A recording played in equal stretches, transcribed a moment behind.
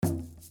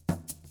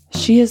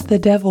She is the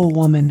devil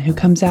woman who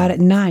comes out at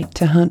night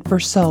to hunt for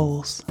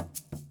souls.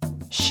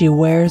 She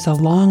wears a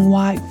long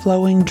white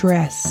flowing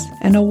dress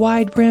and a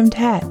wide-brimmed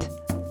hat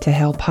to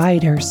help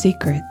hide her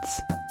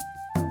secrets.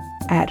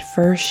 At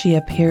first she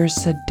appears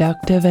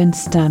seductive and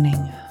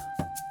stunning.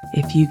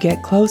 If you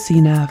get close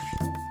enough,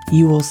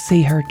 you will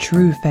see her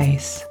true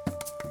face.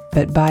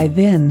 But by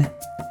then,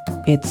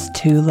 it's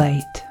too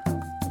late.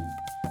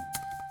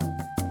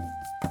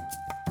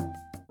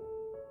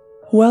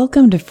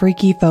 Welcome to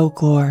Freaky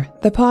Folklore,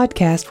 the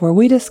podcast where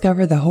we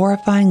discover the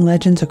horrifying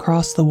legends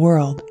across the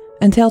world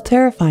and tell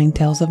terrifying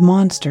tales of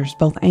monsters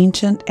both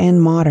ancient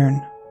and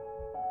modern.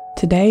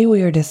 Today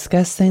we are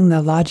discussing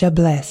the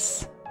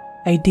Diablesse,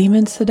 a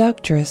demon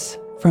seductress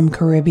from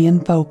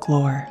Caribbean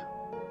folklore.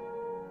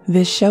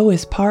 This show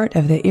is part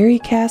of the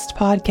EerieCast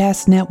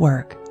podcast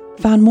network.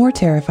 Find more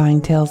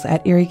terrifying tales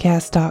at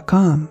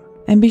EerieCast.com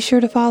and be sure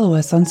to follow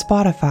us on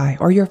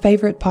Spotify or your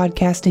favorite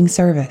podcasting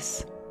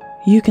service.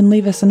 You can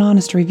leave us an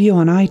honest review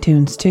on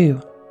iTunes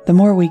too. The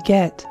more we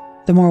get,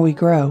 the more we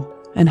grow,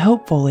 and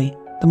hopefully,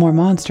 the more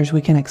monsters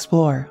we can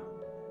explore.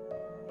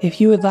 If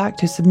you would like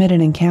to submit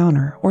an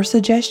encounter or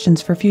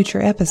suggestions for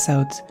future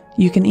episodes,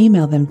 you can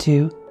email them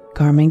to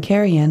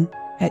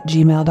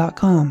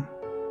carmancarion@gmail.com.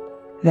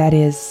 That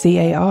is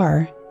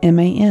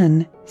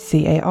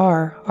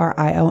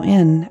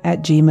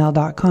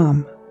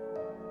carmancarion@gmail.com.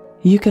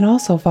 You can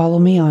also follow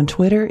me on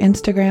Twitter,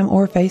 Instagram,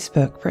 or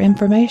Facebook for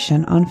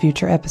information on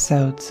future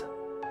episodes.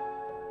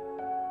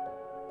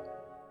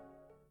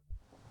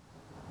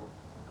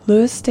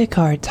 Louis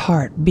Stickhart's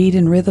heart beat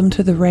in rhythm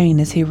to the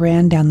rain as he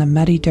ran down the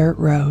muddy dirt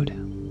road.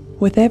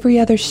 With every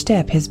other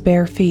step, his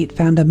bare feet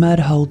found a mud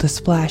hole to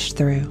splash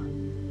through.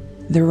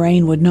 The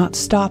rain would not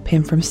stop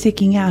him from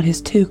seeking out his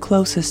two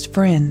closest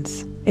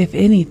friends. If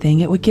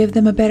anything, it would give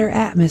them a better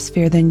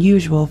atmosphere than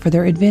usual for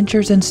their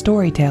adventures and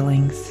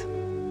storytellings.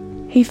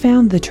 He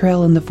found the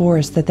trail in the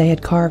forest that they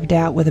had carved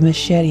out with a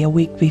machete a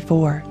week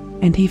before,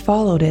 and he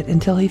followed it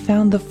until he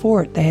found the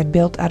fort they had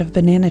built out of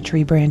banana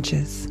tree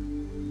branches.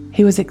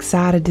 He was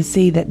excited to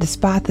see that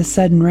despite the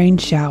sudden rain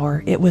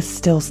shower, it was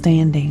still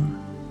standing.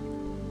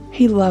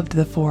 He loved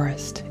the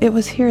forest. It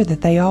was here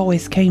that they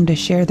always came to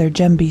share their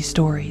Jumbie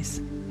stories,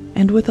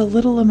 and with a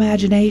little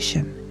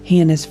imagination, he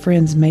and his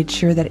friends made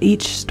sure that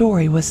each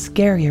story was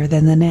scarier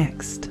than the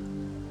next.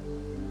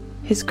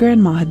 His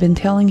grandma had been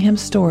telling him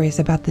stories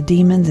about the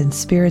demons and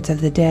spirits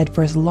of the dead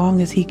for as long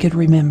as he could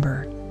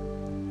remember.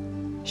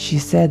 She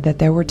said that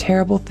there were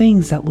terrible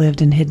things that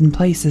lived in hidden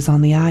places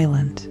on the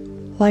island,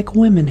 like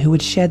women who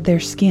would shed their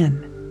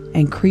skin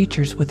and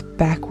creatures with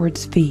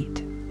backwards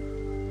feet.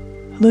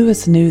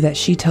 Louis knew that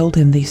she told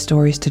him these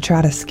stories to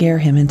try to scare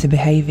him into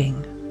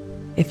behaving.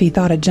 If he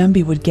thought a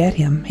Jumbie would get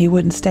him, he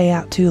wouldn't stay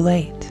out too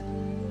late.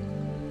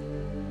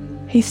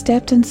 He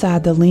stepped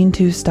inside the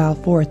lean-to style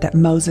fort that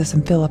Moses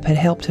and Philip had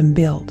helped him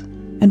build,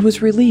 and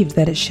was relieved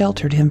that it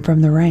sheltered him from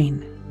the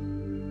rain.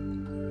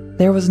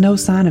 There was no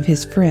sign of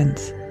his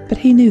friends, but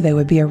he knew they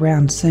would be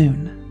around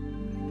soon.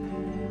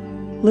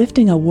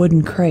 Lifting a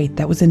wooden crate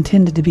that was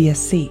intended to be a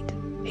seat,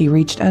 he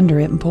reached under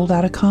it and pulled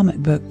out a comic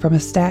book from a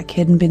stack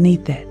hidden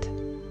beneath it.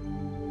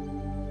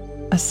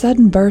 A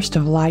sudden burst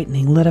of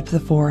lightning lit up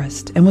the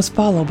forest and was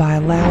followed by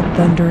a loud,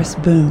 thunderous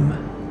boom,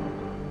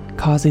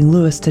 causing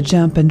Louis to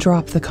jump and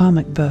drop the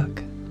comic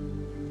book.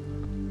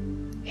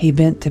 He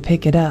bent to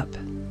pick it up,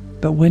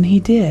 but when he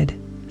did,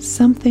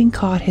 something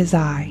caught his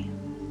eye.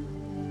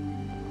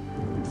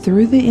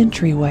 Through the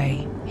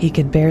entryway, he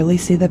could barely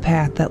see the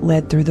path that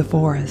led through the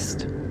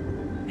forest,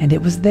 and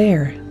it was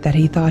there that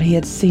he thought he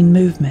had seen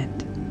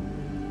movement.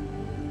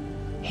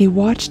 He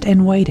watched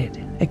and waited,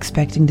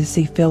 expecting to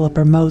see Philip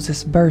or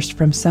Moses burst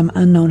from some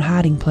unknown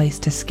hiding place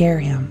to scare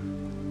him.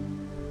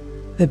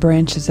 The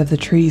branches of the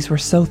trees were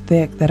so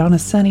thick that on a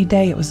sunny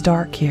day it was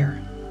dark here.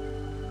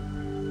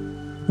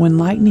 When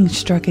lightning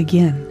struck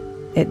again,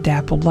 it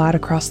dappled light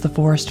across the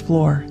forest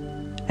floor,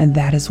 and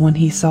that is when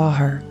he saw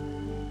her,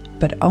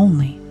 but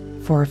only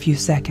for a few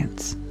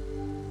seconds.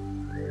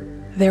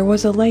 There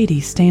was a lady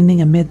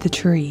standing amid the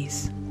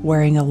trees,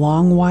 wearing a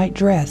long white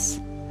dress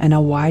and a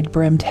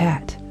wide-brimmed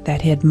hat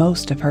that hid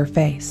most of her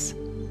face.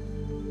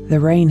 The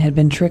rain had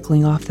been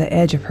trickling off the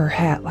edge of her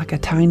hat like a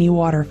tiny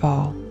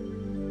waterfall.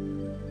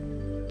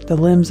 The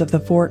limbs of the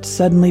fort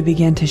suddenly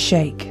began to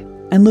shake,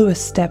 and Louis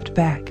stepped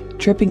back,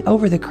 tripping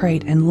over the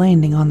crate and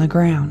landing on the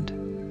ground.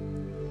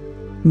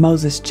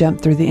 Moses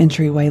jumped through the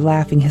entryway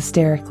laughing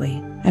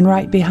hysterically, and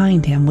right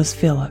behind him was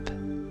Philip.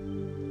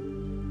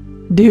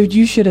 "Dude,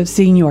 you should have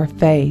seen your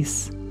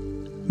face,"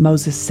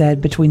 Moses said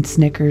between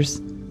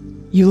snickers.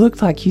 "You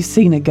looked like you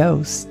seen a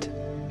ghost."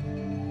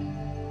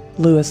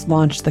 Louis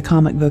launched the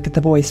comic book at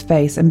the boy's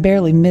face and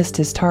barely missed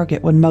his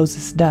target when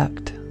Moses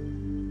ducked.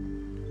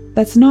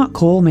 "That's not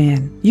cool,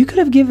 man. You could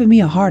have given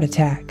me a heart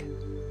attack,"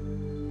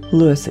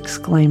 Louis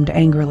exclaimed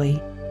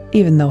angrily,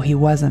 even though he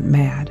wasn't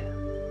mad.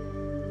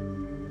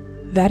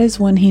 That is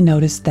when he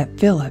noticed that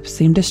Philip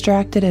seemed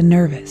distracted and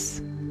nervous.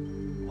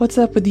 "What's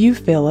up with you,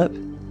 Philip?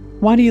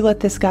 Why do you let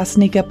this guy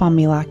sneak up on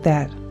me like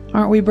that?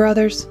 Aren't we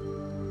brothers?"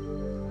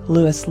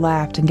 Louis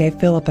laughed and gave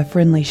Philip a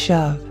friendly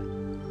shove,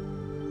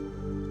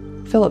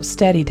 Philip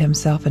steadied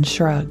himself and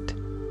shrugged.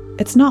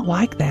 "It's not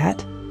like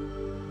that.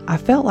 I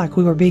felt like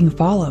we were being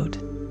followed,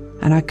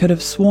 and I could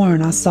have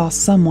sworn I saw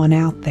someone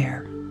out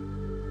there."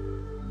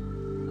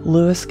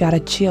 Louis got a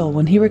chill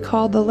when he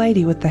recalled the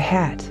lady with the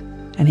hat,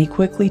 and he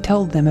quickly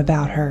told them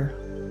about her,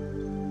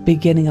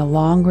 beginning a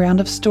long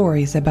round of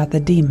stories about the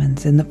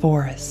demons in the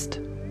forest.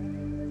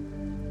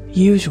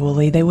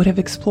 Usually they would have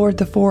explored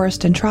the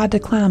forest and tried to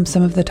climb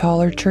some of the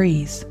taller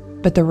trees,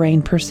 but the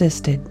rain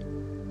persisted.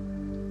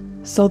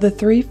 So the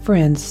three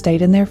friends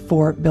stayed in their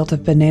fort built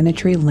of banana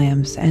tree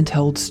limbs and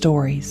told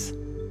stories.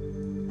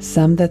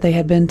 Some that they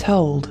had been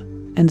told,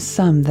 and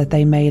some that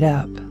they made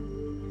up.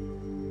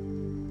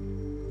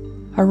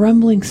 A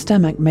rumbling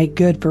stomach made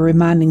good for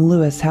reminding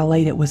Louis how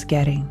late it was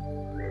getting,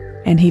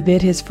 and he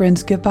bid his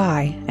friends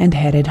goodbye and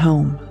headed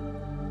home.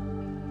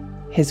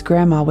 His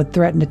grandma would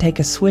threaten to take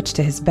a switch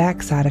to his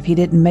backside if he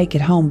didn't make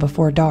it home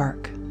before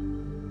dark.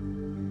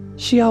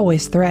 She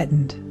always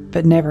threatened,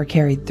 but never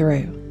carried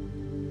through.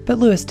 But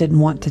Louis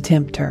didn't want to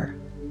tempt her.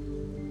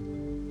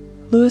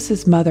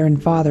 Louis's mother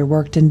and father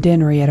worked in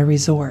dinnery at a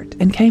resort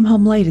and came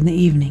home late in the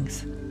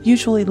evenings,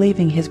 usually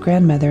leaving his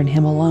grandmother and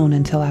him alone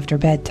until after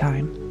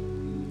bedtime.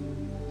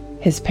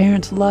 His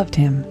parents loved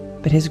him,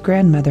 but his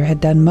grandmother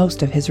had done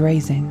most of his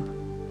raising.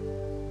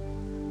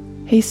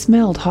 He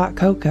smelled hot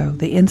cocoa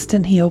the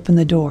instant he opened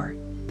the door.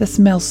 The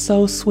smell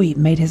so sweet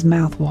made his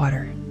mouth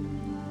water.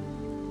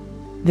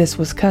 This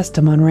was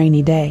custom on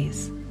rainy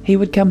days. He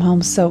would come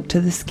home soaked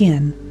to the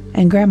skin,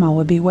 and Grandma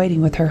would be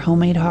waiting with her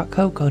homemade hot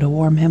cocoa to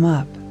warm him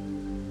up.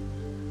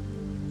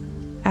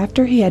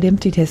 After he had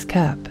emptied his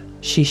cup,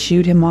 she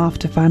shooed him off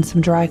to find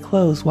some dry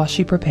clothes while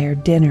she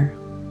prepared dinner.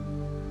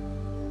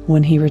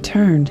 When he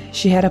returned,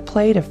 she had a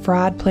plate of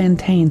fried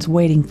plantains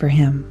waiting for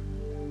him.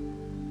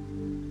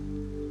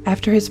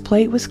 After his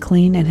plate was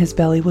clean and his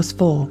belly was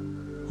full,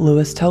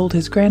 Louis told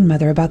his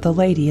grandmother about the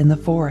lady in the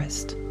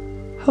forest,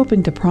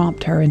 hoping to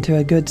prompt her into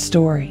a good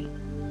story,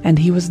 and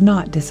he was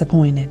not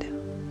disappointed.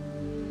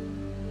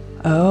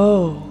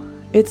 "Oh,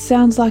 it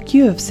sounds like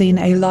you have seen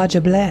a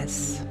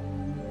Diablesse.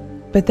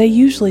 But they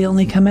usually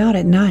only come out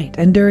at night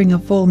and during a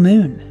full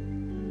moon.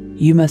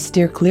 You must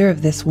steer clear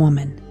of this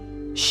woman.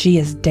 She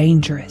is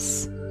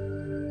dangerous,"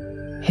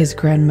 his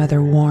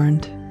grandmother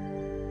warned.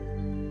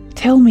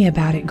 "Tell me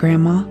about it,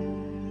 Grandma,"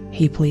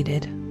 he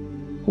pleaded.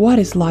 "What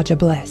is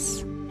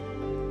Diablesse?"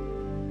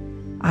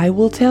 "I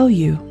will tell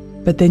you,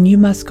 but then you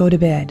must go to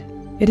bed.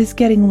 It is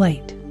getting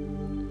late,"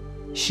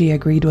 she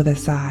agreed with a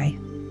sigh.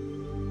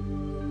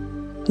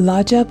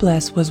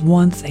 Diablesse was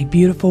once a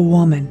beautiful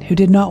woman who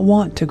did not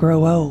want to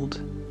grow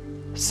old.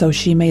 So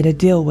she made a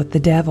deal with the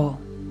devil,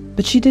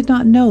 but she did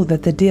not know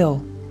that the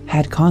deal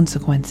had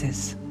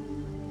consequences.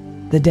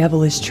 The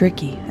devil is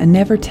tricky and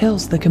never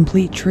tells the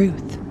complete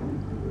truth.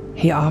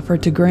 He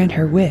offered to grant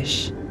her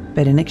wish,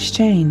 but in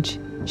exchange,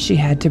 she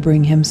had to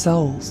bring him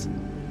souls,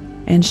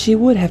 and she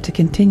would have to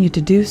continue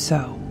to do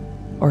so,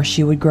 or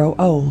she would grow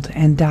old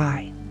and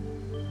die.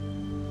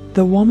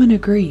 The woman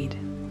agreed,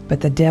 but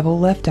the devil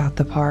left out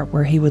the part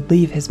where he would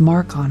leave his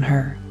mark on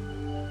her,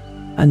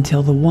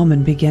 until the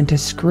woman began to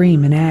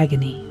scream in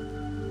agony.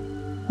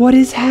 "What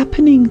is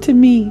happening to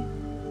me?"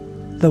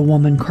 the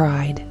woman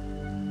cried.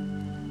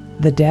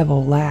 The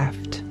devil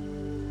laughed.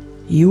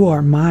 "You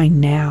are mine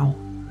now,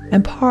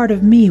 and part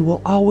of me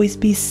will always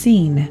be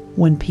seen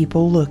when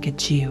people look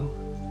at you."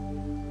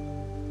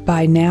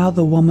 By now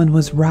the woman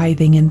was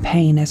writhing in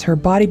pain as her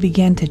body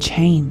began to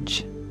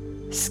change.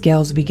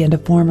 Scales began to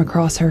form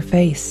across her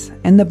face,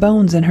 and the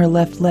bones in her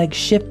left leg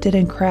shifted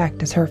and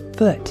cracked as her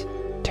foot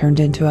turned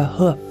into a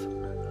hoof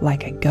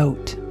like a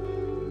goat.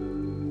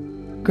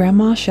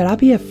 "Grandma, should I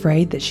be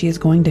afraid that she is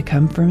going to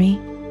come for me?"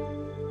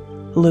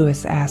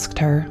 Louis asked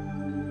her.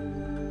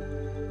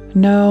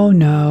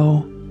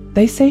 No.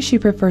 They say she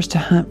prefers to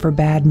hunt for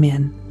bad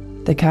men,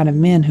 the kind of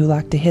men who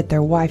like to hit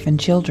their wife and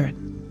children,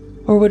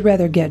 or would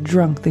rather get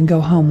drunk than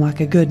go home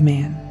like a good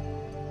man."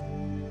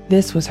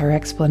 This was her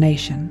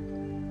explanation,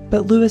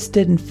 but Louis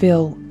didn't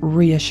feel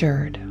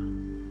reassured.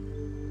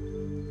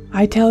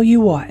 "I tell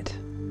you what,"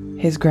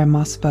 his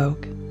grandma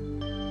spoke.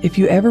 "If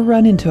you ever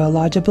run into a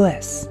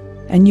Diablesse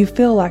and you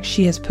feel like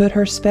she has put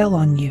her spell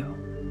on you,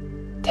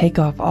 take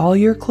off all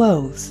your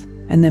clothes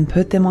and then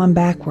put them on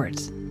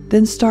backwards,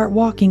 then start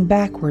walking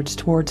backwards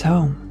towards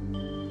home.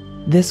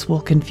 This will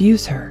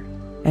confuse her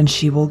and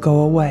she will go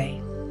away."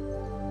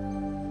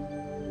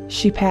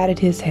 She patted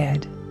his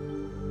head.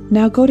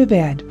 "Now go to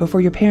bed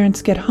before your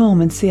parents get home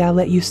and see I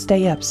let you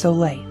stay up so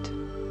late."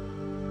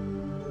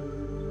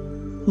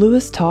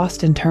 Louis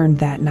tossed and turned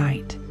that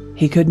night.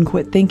 He couldn't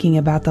quit thinking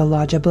about the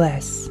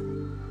Diablesse.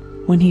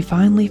 When he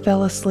finally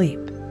fell asleep,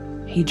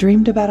 he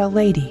dreamed about a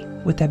lady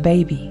with a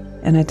baby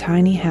in a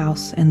tiny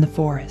house in the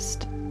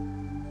forest.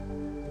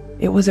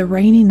 It was a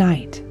rainy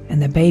night,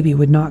 and the baby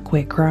would not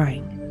quit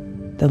crying.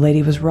 The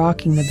lady was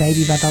rocking the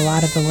baby by the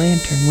light of the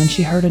lantern when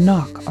she heard a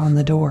knock on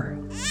the door.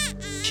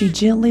 She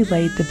gently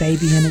laid the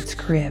baby in its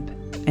crib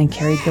and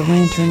carried the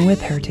lantern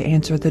with her to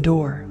answer the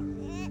door.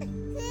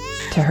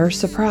 To her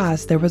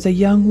surprise, there was a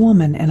young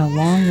woman in a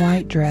long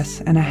white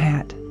dress and a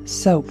hat,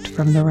 soaked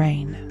from the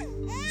rain.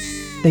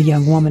 The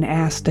young woman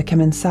asked to come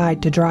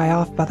inside to dry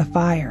off by the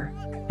fire,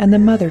 and the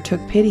mother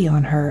took pity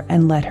on her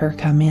and let her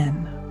come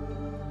in.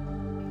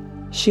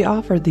 She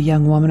offered the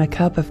young woman a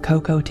cup of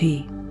cocoa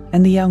tea,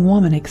 and the young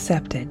woman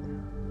accepted.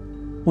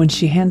 When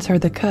she hands her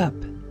the cup,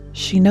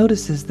 she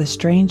notices the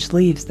strange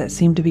leaves that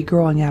seem to be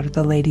growing out of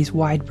the lady's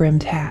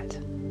wide-brimmed hat.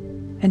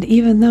 And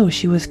even though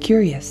she was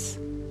curious,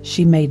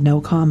 she made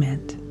no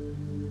comment.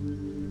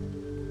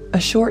 A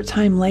short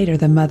time later,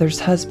 the mother's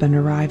husband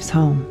arrives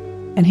home,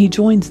 and he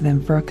joins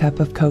them for a cup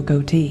of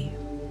cocoa tea.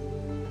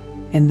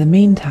 In the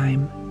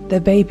meantime, the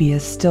baby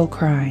is still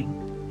crying,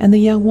 and the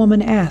young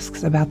woman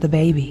asks about the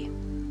baby.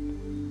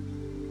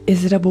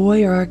 "Is it a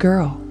boy or a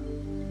girl?"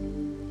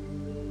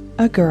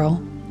 "A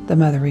girl," the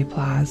mother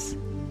replies.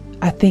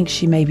 "I think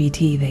she may be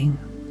teething."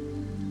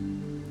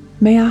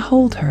 "May I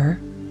hold her?"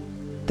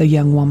 the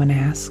young woman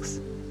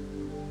asks.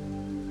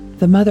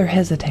 The mother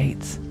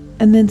hesitates,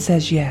 and then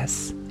says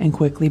yes, and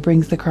quickly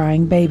brings the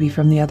crying baby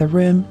from the other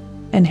room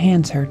and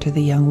hands her to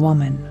the young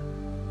woman.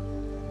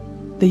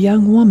 The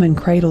young woman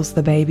cradles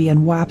the baby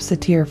and wipes a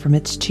tear from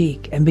its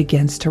cheek and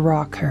begins to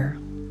rock her.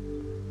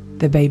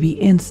 The baby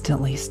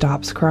instantly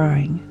stops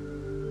crying.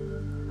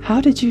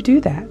 "How did you do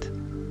that?"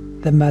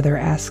 the mother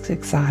asks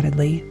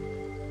excitedly.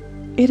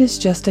 "It is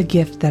just a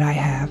gift that I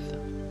have,"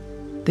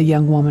 the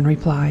young woman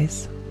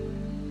replies.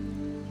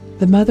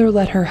 The mother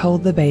let her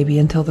hold the baby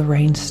until the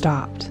rain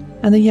stopped,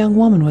 and the young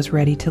woman was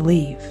ready to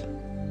leave.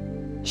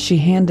 She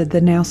handed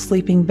the now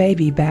sleeping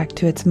baby back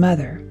to its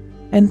mother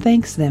and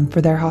thanks them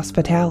for their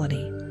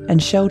hospitality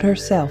and showed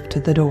herself to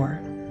the door.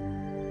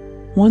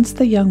 Once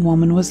the young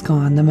woman was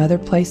gone, the mother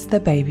placed the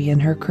baby in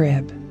her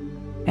crib,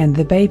 and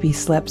the baby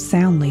slept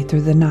soundly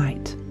through the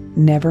night,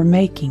 never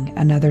making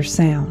another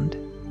sound.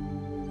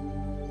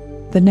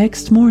 The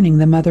next morning,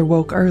 the mother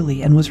woke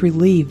early and was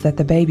relieved that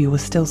the baby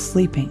was still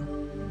sleeping.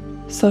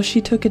 So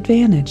she took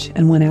advantage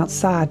and went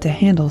outside to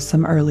handle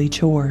some early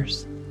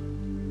chores.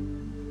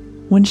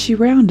 When she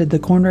rounded the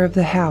corner of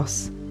the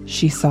house,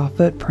 she saw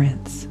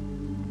footprints.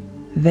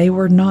 They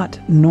were not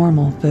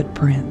normal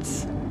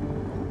footprints.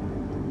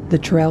 The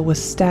trail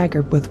was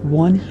staggered with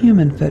one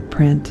human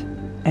footprint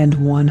and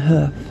one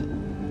hoof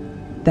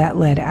that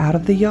led out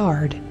of the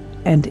yard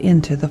and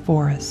into the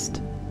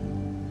forest.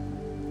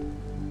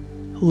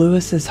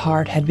 Lewis's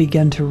heart had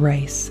begun to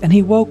race, and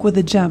he woke with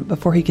a jump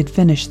before he could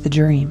finish the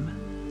dream.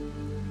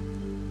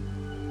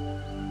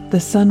 The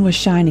sun was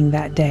shining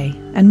that day,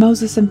 and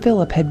Moses and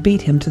Philip had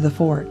beat him to the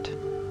fort.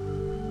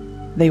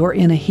 They were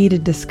in a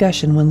heated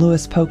discussion when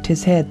Lewis poked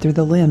his head through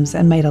the limbs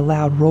and made a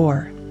loud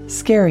roar,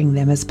 scaring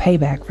them as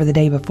payback for the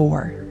day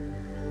before.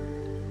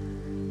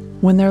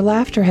 When their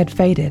laughter had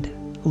faded,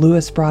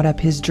 Lewis brought up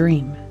his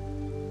dream.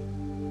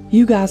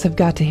 "You guys have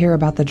got to hear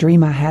about the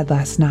dream I had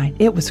last night.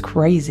 It was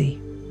crazy."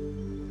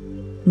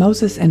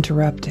 Moses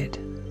interrupted.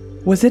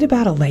 "Was it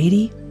about a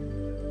lady?"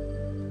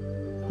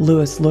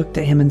 Lewis looked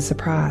at him in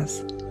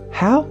surprise.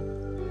 "How?"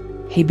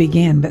 he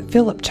began, but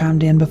Philip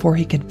chimed in before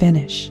he could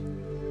finish.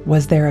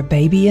 "Was there a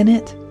baby in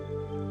it?"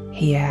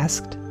 he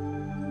asked.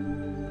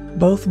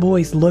 Both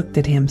boys looked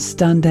at him,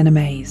 stunned and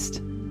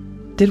amazed.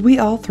 "Did we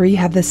all three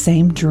have the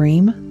same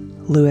dream?"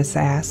 Lewis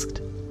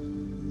asked.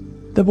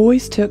 The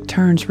boys took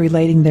turns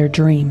relating their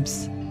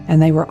dreams,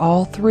 and they were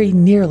all three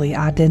nearly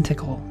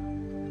identical.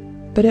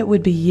 But it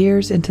would be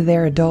years into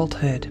their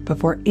adulthood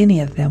before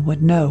any of them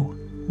would know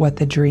what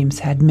the dreams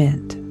had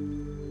meant.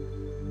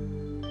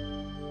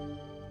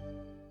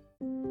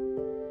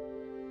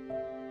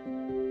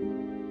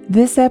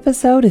 This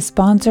episode is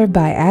sponsored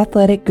by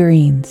Athletic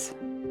Greens.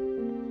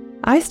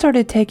 I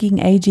started taking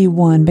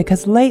AG1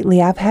 because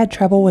lately I've had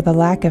trouble with a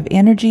lack of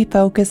energy,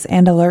 focus,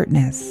 and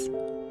alertness.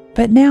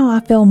 But now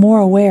I feel more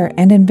aware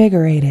and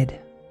invigorated.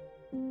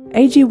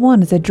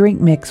 AG1 is a drink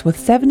mix with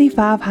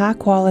 75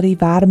 high-quality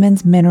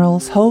vitamins,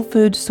 minerals, whole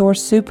food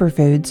source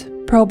superfoods,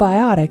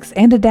 probiotics,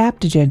 and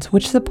adaptogens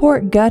which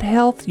support gut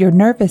health, your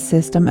nervous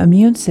system,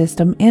 immune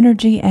system,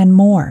 energy, and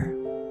more.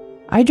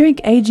 I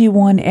drink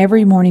AG1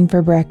 every morning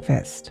for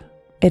breakfast.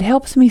 It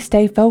helps me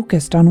stay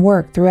focused on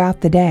work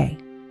throughout the day.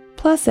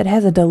 Plus, it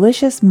has a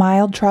delicious,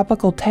 mild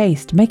tropical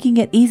taste, making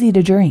it easy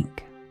to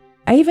drink.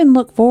 I even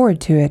look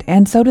forward to it,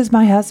 and so does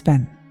my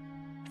husband.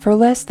 For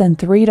less than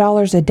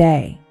 $3 a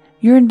day,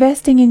 you're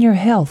investing in your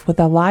health with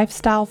a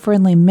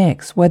lifestyle-friendly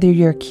mix, whether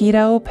you're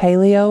keto,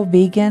 paleo,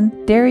 vegan,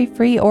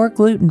 dairy-free, or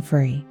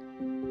gluten-free.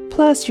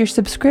 Plus, your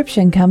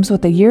subscription comes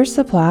with a year's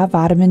supply of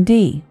vitamin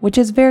D, which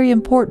is very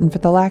important for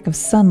the lack of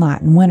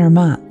sunlight in winter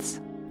months.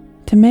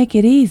 To make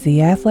it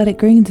easy, Athletic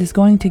Greens is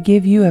going to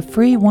give you a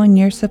free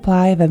 1-year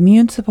supply of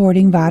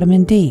immune-supporting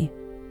vitamin D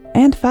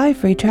and 5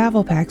 free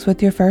travel packs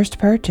with your first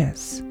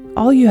purchase.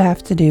 All you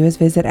have to do is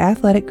visit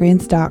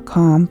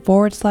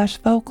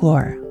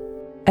athleticgreens.com/folklore.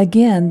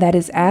 Again, that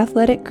is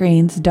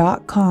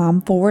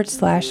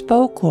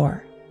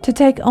athleticgreens.com/folklore. To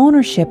take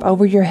ownership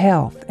over your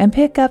health and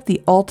pick up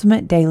the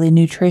ultimate daily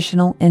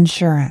nutritional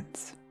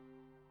insurance.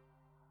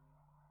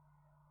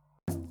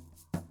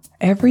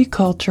 Every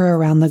culture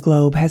around the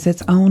globe has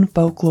its own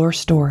folklore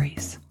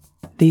stories.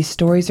 These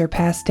stories are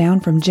passed down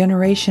from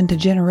generation to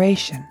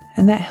generation,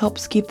 and that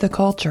helps keep the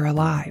culture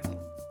alive.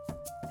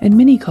 In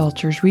many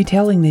cultures,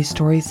 retelling these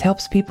stories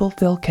helps people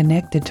feel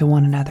connected to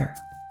one another.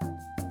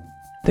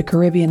 The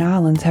Caribbean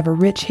islands have a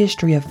rich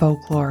history of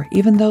folklore,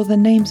 even though the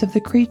names of the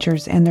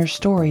creatures and their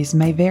stories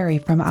may vary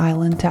from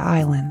island to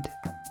island.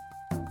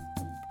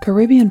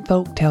 Caribbean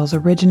folk tales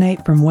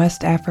originate from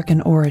West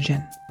African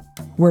origin,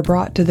 were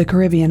brought to the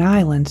Caribbean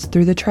islands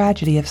through the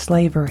tragedy of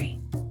slavery,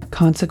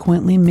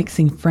 consequently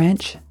mixing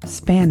French,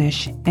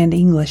 Spanish, and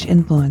English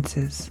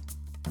influences.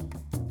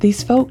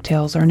 These folk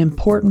tales are an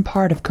important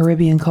part of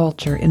Caribbean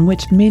culture in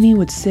which many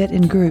would sit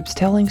in groups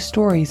telling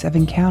stories of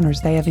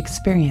encounters they have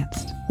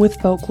experienced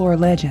with folklore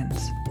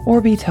legends, or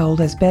be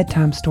told as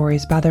bedtime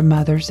stories by their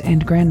mothers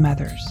and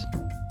grandmothers.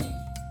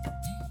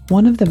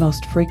 One of the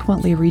most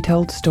frequently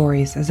retold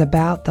stories is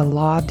about the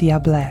La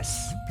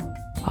Diablesse,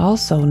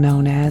 also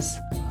known as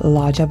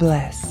La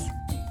Diablesse,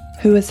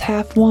 who is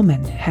half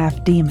woman,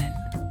 half demon.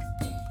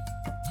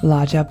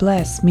 La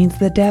Diablesse means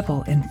the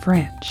devil in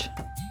French.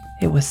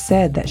 It was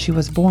said that she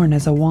was born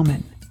as a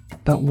woman,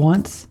 but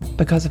once,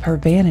 because of her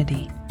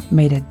vanity,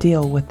 made a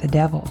deal with the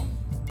devil.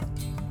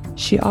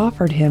 She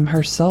offered him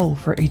her soul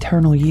for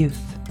eternal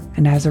youth,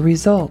 and as a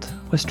result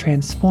was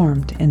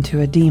transformed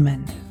into a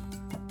demon.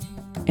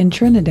 In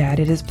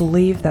Trinidad, it is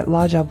believed that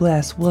La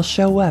Diablesse will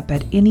show up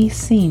at any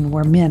scene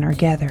where men are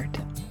gathered,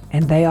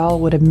 and they all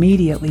would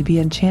immediately be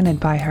enchanted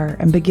by her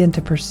and begin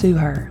to pursue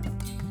her.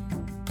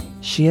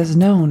 She is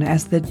known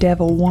as the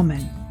Devil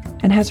Woman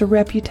and has a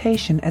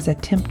reputation as a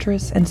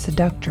temptress and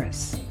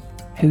seductress,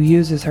 who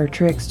uses her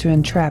tricks to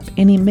entrap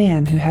any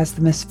man who has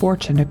the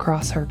misfortune to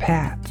cross her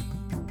path.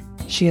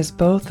 She is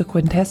both the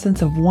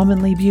quintessence of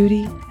womanly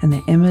beauty and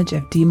the image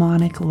of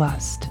demonic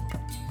lust.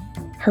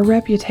 Her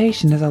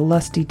reputation as a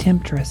lusty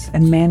temptress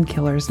and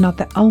man-killer is not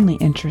the only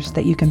interest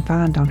that you can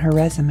find on her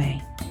resume.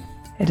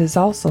 It is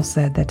also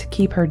said that to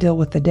keep her deal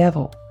with the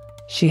devil,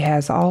 she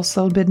has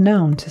also been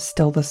known to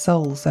steal the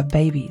souls of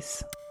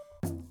babies.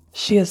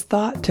 She is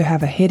thought to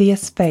have a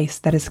hideous face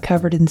that is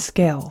covered in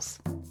scales,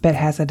 but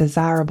has a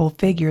desirable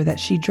figure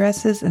that she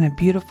dresses in a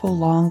beautiful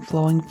long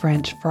flowing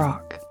French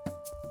frock.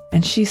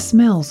 And she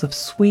smells of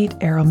sweet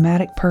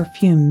aromatic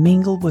perfume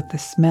mingled with the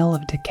smell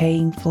of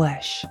decaying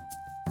flesh.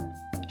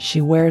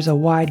 She wears a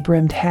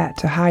wide-brimmed hat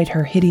to hide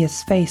her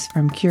hideous face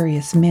from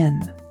curious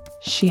men.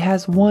 She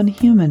has one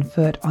human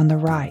foot on the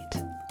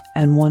right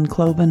and one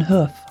cloven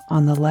hoof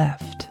on the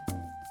left.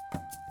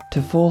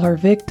 To fool her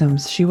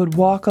victims, she would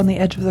walk on the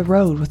edge of the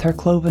road with her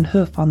cloven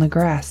hoof on the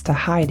grass to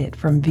hide it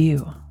from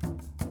view.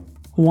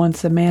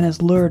 Once a man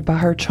is lured by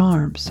her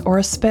charms or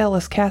a spell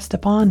is cast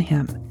upon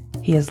him,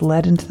 he is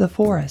led into the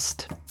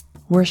forest,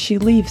 where she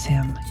leaves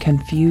him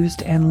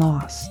confused and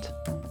lost.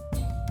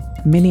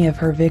 Many of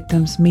her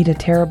victims meet a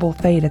terrible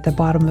fate at the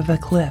bottom of a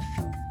cliff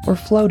or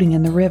floating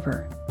in the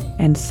river,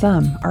 and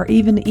some are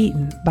even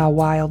eaten by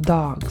wild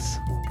dogs.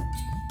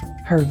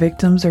 Her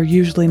victims are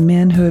usually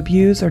men who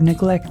abuse or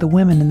neglect the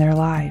women in their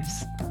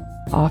lives.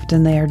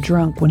 Often they are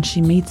drunk when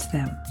she meets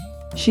them.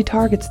 She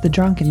targets the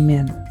drunken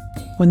men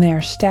when they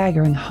are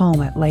staggering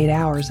home at late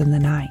hours in the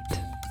night.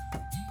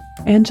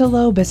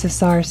 Angelo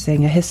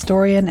Bissasarsing, a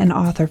historian and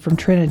author from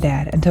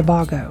Trinidad and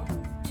Tobago,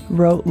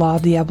 wrote La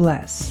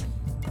Diablesse,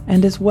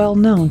 and is well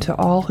known to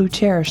all who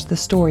cherish the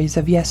stories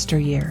of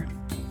yesteryear.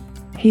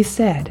 He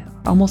said,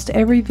 almost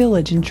every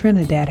village in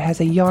Trinidad has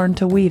a yarn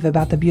to weave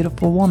about the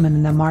beautiful woman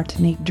in the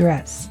Martinique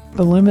dress,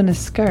 voluminous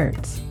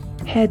skirts,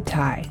 head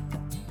tie,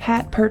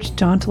 hat perched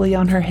jauntily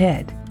on her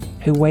head,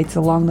 who waits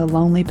along the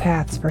lonely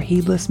paths for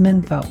heedless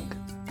menfolk,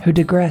 who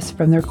digress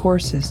from their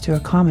courses to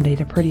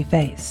accommodate a pretty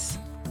face.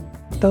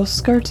 Those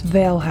skirts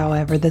veil,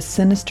 however, the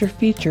sinister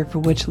feature for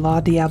which La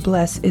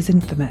Diablesse is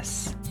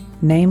infamous,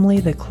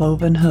 namely the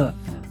cloven hoof,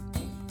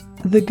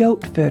 the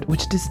goat foot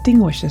which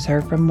distinguishes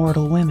her from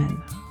mortal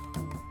women.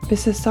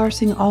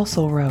 Bissasarsing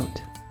also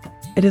wrote,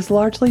 "It is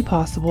largely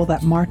possible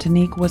that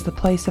Martinique was the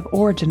place of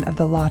origin of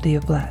the La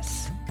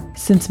Diablesse,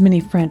 since many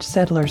French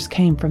settlers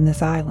came from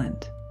this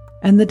island,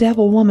 and the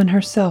devil woman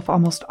herself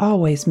almost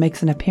always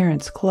makes an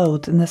appearance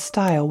clothed in the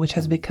style which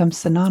has become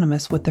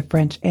synonymous with the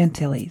French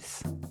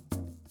Antilles.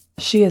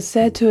 She is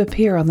said to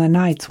appear on the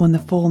nights when the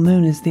full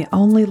moon is the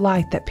only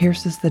light that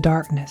pierces the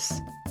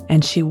darkness,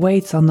 and she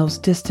waits on those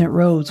distant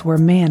roads where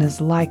man is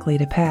likely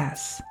to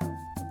pass."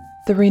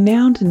 The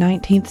renowned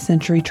 19th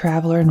century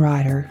traveler and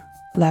writer,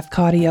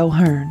 Lafcadio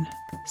O'Hearn,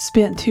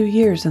 spent 2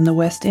 years in the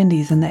West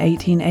Indies in the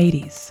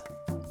 1880s,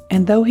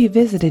 and though he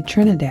visited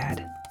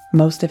Trinidad,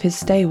 most of his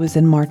stay was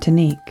in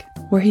Martinique,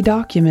 where he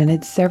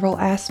documented several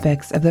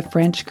aspects of the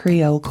French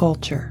Creole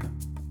culture.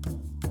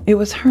 It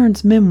was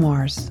Hearn's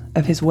memoirs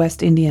of his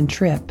West Indian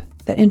trip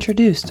that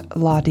introduced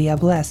La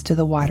Diablesse to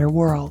the wider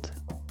world.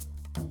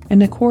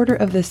 In a quarter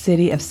of the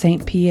city of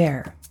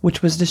Saint-Pierre,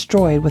 which was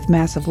destroyed with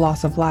massive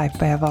loss of life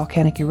by a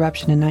volcanic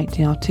eruption in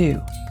 1902,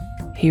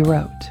 he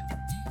wrote,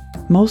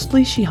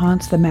 "Mostly she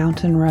haunts the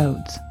mountain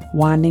roads,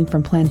 winding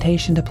from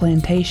plantation to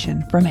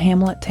plantation, from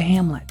hamlet to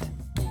hamlet.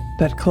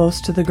 But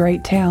close to the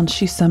great towns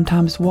she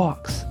sometimes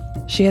walks.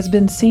 She has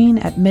been seen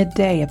at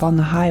midday upon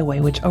the highway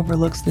which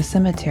overlooks the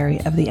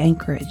cemetery of the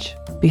Anchorage,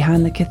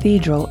 behind the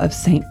Cathedral of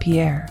St.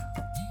 Pierre.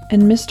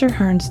 In Mr.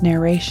 Hearn's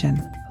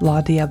narration,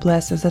 La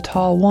Diablesse is a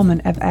tall woman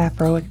of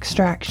Afro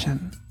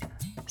extraction,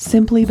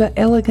 simply but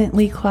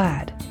elegantly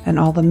clad, and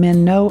all the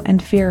men know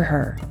and fear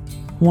her.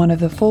 One of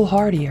the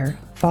foolhardier,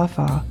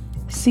 Fafa,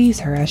 sees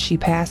her as she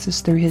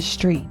passes through his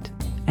street,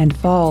 and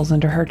falls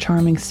under her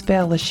charming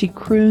spell as she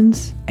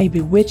croons a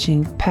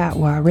bewitching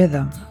patois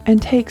rhythm,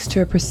 and takes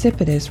to a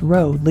precipitous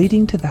road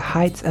leading to the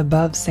heights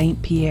above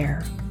St.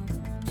 Pierre.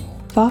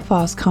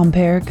 Fafa's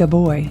compere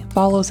Gaboy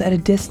follows at a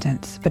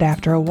distance, but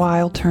after a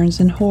while turns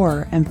in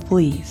horror and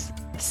flees,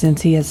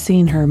 since he has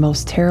seen her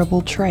most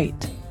terrible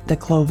trait, the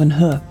cloven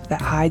hoof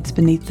that hides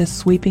beneath the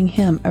sweeping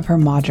hem of her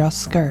madras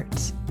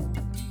skirts.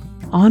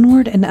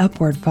 Onward and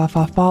upward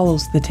Fafa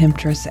follows the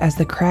temptress as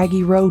the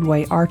craggy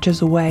roadway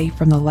arches away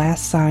from the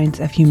last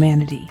signs of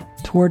humanity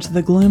towards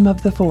the gloom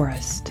of the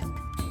forest.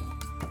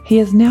 He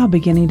is now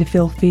beginning to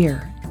feel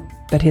fear,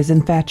 but his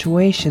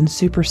infatuation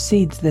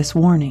supersedes this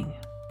warning.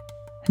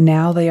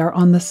 Now they are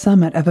on the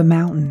summit of a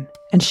mountain,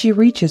 and she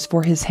reaches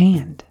for his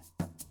hand.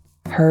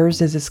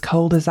 Hers is as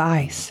cold as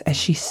ice as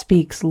she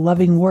speaks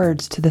loving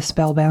words to the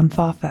spellbound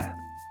Fafa.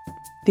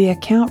 The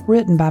account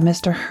written by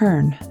Mr.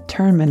 Hearn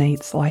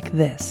terminates like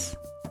this.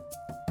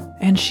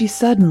 And she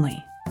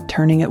suddenly,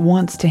 turning at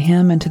once to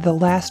him and to the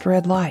last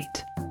red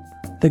light,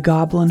 the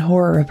goblin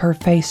horror of her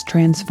face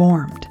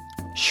transformed,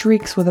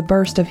 shrieks with a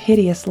burst of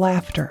hideous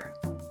laughter.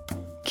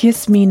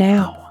 "Kiss me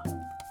now!"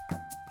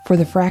 For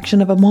the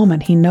fraction of a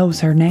moment he knows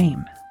her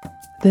name.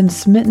 Then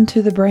smitten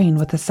to the brain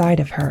with the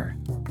sight of her,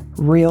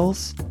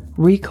 reels,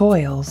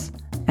 recoils,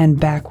 and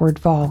backward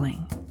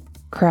falling,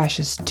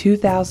 crashes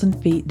 2,000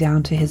 feet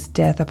down to his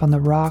death upon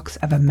the rocks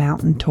of a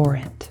mountain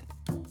torrent.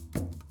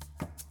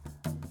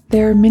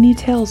 There are many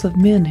tales of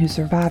men who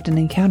survived an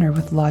encounter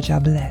with La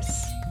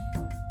Diablesse.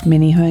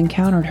 Many who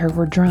encountered her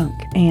were drunk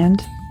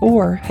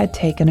or had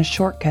taken a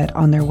shortcut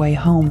on their way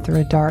home through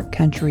a dark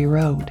country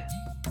road.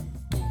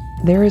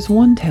 There is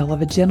one tale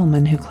of a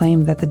gentleman who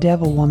claimed that the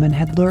devil woman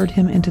had lured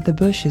him into the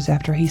bushes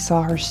after he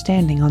saw her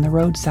standing on the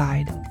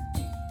roadside.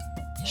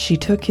 She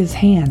took his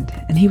hand,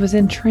 and he was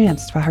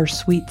entranced by her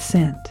sweet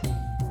scent.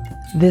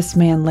 This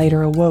man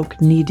later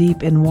awoke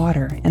knee-deep in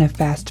water in a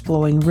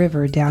fast-flowing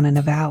river down in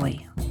a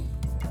valley.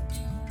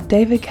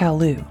 David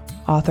Caillou,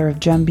 author of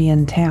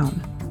Jumbian Town,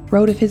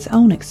 wrote of his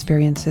own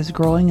experiences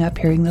growing up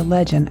hearing the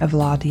legend of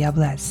La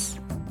Diablesse.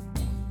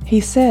 He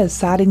says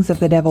sightings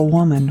of the devil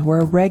woman were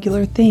a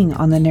regular thing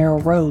on the narrow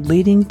road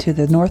leading to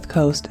the north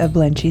coast of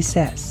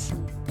Blanchisseuse.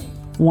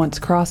 Once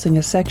crossing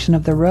a section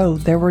of the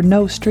road, there were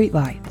no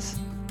streetlights.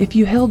 If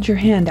you held your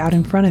hand out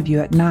in front of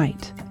you at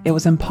night, it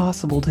was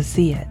impossible to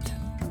see it.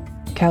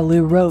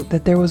 Caillou wrote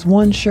that there was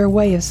one sure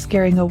way of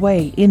scaring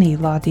away any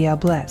La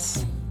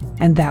Diablesse,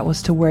 and that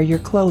was to wear your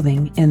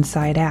clothing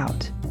inside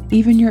out,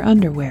 even your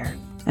underwear,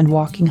 and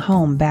walking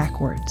home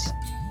backwards.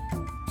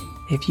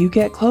 If you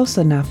get close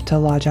enough to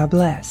La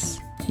Diablesse,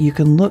 you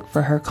can look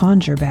for her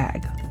conjure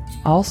bag,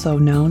 also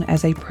known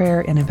as a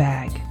prayer in a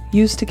bag,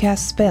 used to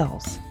cast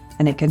spells,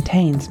 and it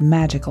contains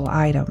magical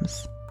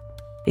items.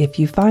 If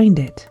you find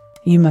it,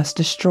 you must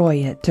destroy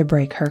it to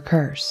break her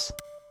curse.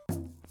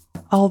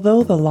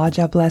 Although the La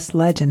Diablesse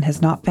legend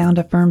has not found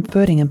a firm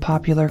footing in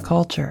popular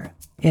culture,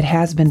 it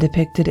has been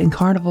depicted in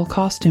carnival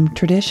costume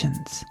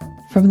traditions,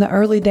 from the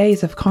early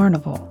days of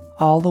carnival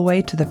all the way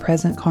to the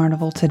present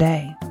carnival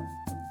today.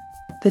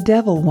 The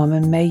Devil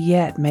Woman may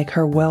yet make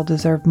her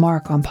well-deserved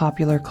mark on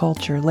popular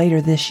culture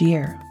later this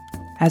year,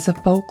 as a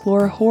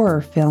folklore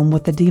horror film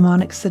with the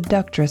demonic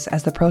Seductress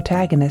as the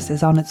protagonist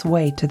is on its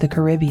way to the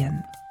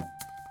Caribbean.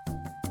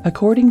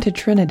 According to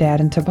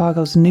Trinidad and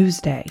Tobago's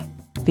Newsday,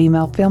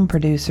 female film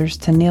producers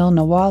Tanil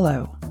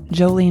Nawalo,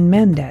 Jolene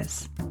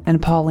Mendez,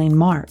 and Pauline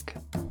Mark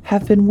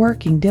have been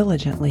working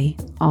diligently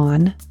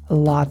on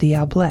La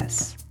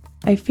Diablesse,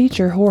 a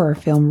feature horror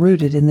film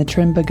rooted in the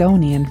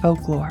Trinbagonian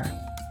folklore.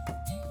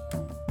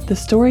 The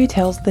story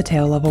tells the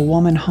tale of a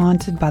woman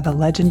haunted by the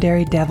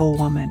legendary Devil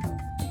Woman,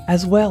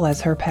 as well as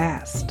her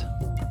past.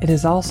 It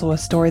is also a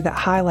story that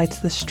highlights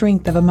the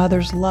strength of a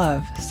mother's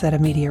love, said a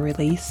media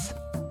release.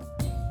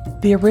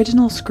 The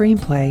original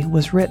screenplay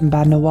was written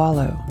by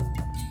Nawalo.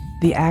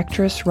 The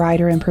actress,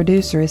 writer, and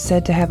producer is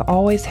said to have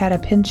always had a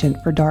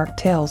penchant for dark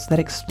tales that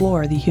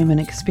explore the human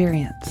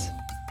experience.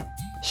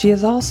 She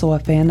is also a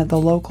fan of the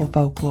local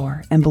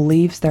folklore and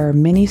believes there are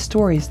many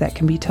stories that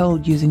can be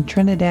told using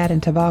Trinidad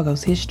and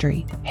Tobago's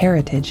history,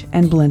 heritage,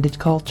 and blended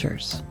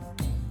cultures.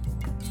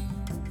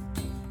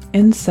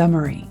 In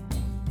summary,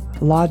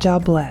 La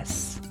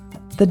Diablesse,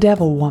 the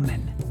Devil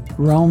Woman,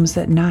 roams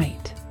at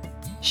night.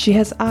 She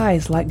has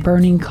eyes like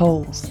burning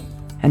coals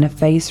and a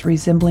face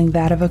resembling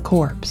that of a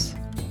corpse,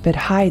 but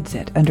hides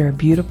it under a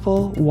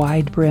beautiful,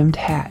 wide-brimmed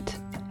hat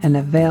and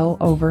a veil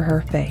over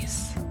her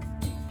face.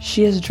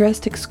 She is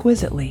dressed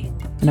exquisitely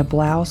in a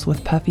blouse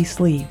with puffy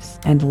sleeves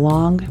and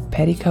long,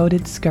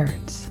 petticoated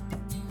skirts.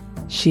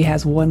 She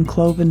has one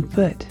cloven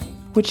foot,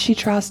 which she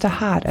tries to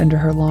hide under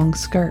her long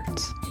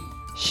skirts.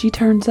 She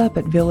turns up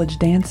at village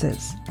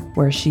dances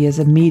where she is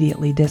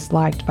immediately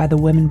disliked by the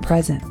women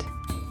present.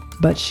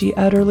 But she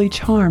utterly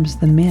charms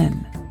the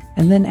men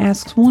and then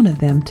asks one of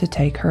them to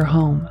take her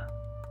home.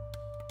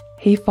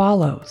 He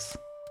follows,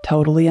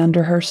 totally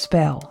under her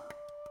spell.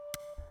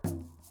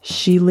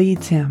 She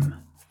leads him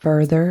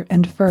further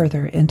and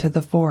further into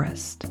the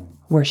forest,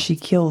 where she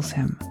kills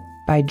him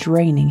by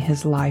draining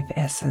his life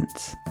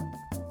essence.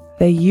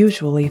 They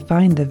usually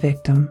find the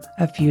victim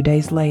a few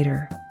days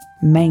later,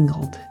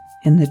 mangled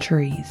in the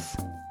trees.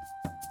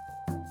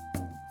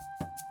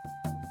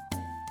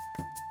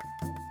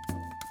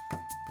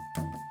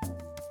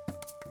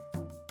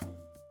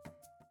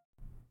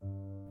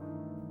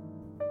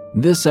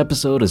 This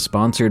episode is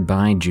sponsored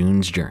by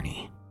June's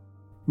Journey.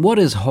 What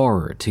is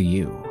horror to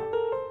you?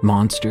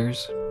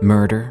 Monsters?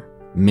 Murder?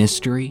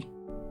 Mystery?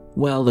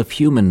 Well, if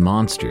human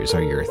monsters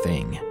are your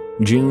thing,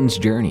 June's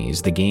Journey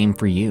is the game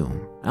for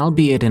you,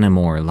 albeit in a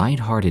more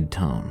lighthearted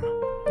tone.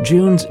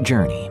 June's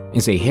Journey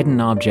is a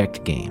hidden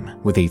object game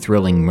with a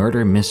thrilling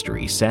murder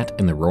mystery set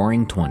in the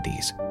roaring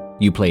 20s.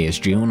 You play as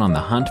June on the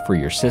hunt for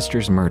your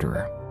sister's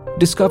murderer.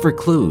 Discover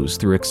clues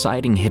through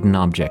exciting hidden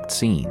object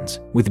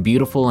scenes with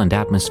beautiful and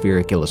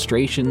atmospheric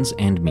illustrations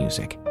and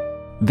music.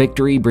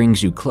 Victory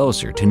brings you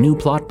closer to new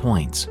plot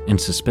points and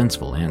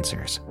suspenseful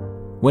answers.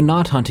 When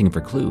not hunting for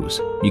clues,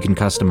 you can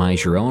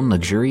customize your own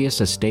luxurious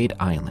estate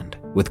island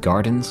with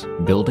gardens,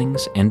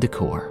 buildings, and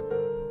decor.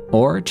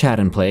 Or chat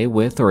and play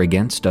with or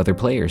against other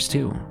players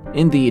too,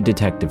 in the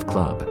Detective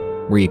Club,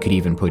 where you could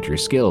even put your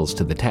skills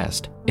to the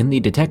test in the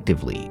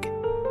Detective League.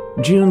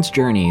 June's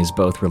Journey is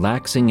both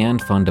relaxing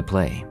and fun to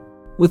play.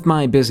 With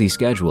my busy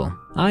schedule,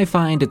 I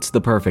find it's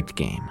the perfect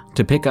game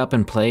to pick up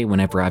and play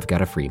whenever I've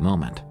got a free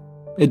moment.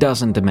 It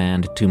doesn't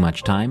demand too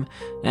much time,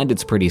 and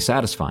it's pretty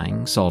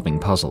satisfying solving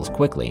puzzles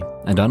quickly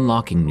and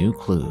unlocking new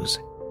clues.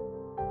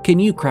 Can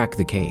you crack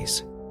the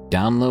case?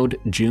 Download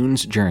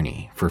June's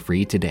Journey for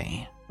free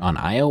today on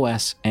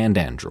iOS and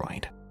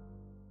Android.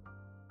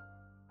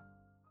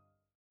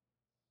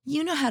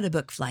 You know how to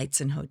book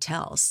flights and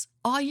hotels.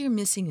 All you're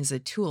missing is a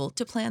tool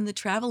to plan the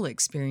travel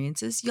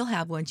experiences you'll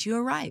have once you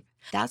arrive.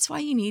 That's why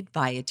you need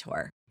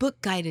Viator.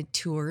 Book guided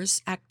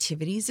tours,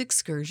 activities,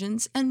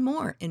 excursions, and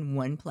more in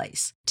one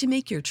place to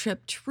make your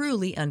trip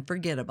truly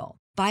unforgettable.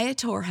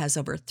 Viator has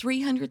over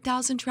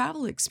 300,000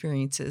 travel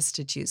experiences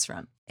to choose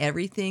from.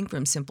 Everything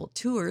from simple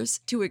tours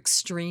to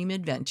extreme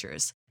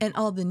adventures and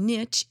all the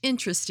niche,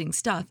 interesting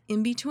stuff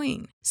in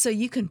between. So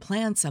you can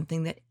plan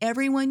something that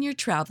everyone you're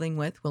traveling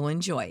with will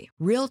enjoy.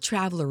 Real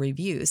traveler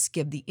reviews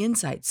give the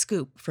inside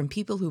scoop from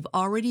people who've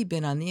already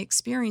been on the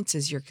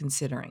experiences you're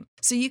considering.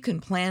 So you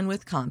can plan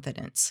with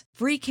confidence.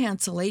 Free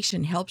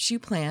cancellation helps you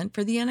plan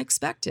for the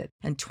unexpected.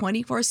 And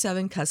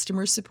 24/7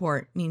 customer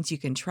support means you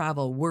can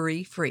travel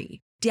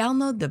worry-free.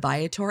 Download the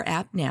Viator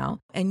app now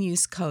and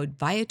use code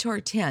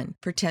Viator10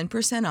 for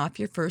 10% off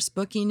your first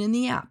booking in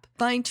the app.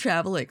 Find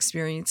travel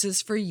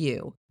experiences for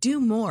you. Do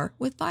more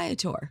with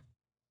Viator.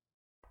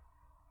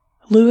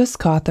 Louis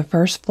caught the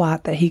first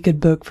flight that he could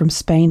book from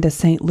Spain to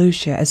St.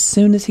 Lucia as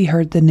soon as he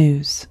heard the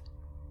news.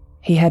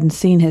 He hadn't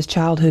seen his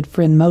childhood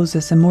friend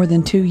Moses in more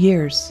than 2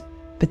 years,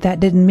 but that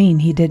didn't mean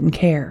he didn't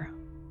care.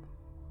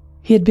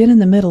 He had been in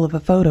the middle of a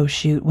photo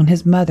shoot when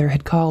his mother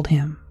had called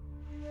him.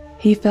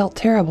 He felt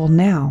terrible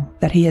now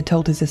that he had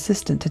told his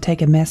assistant to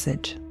take a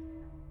message.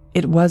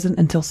 It wasn't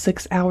until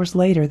 6 hours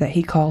later that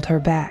he called her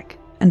back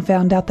and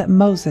found out that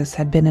Moses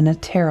had been in a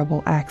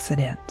terrible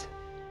accident.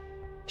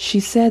 She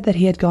said that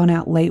he had gone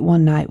out late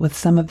one night with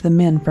some of the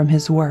men from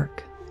his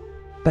work,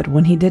 but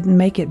when he didn't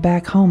make it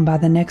back home by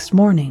the next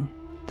morning,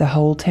 the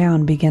whole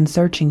town began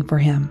searching for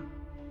him.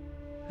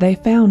 They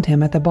found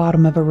him at the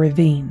bottom of a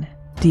ravine,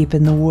 deep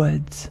in the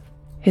woods.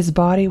 His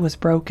body was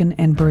broken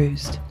and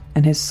bruised,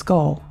 and his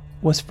skull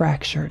was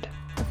fractured.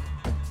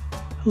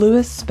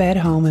 Louis sped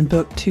home and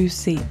booked 2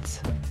 seats,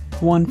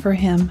 one for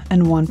him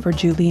and one for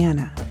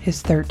Juliana,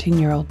 his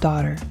 13-year-old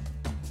daughter.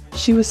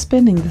 She was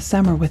spending the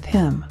summer with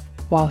him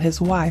while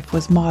his wife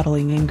was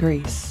modeling in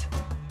Greece.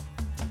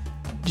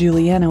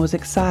 Juliana was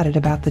excited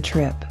about the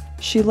trip.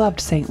 She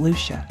loved St.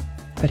 Lucia,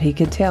 but he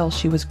could tell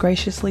she was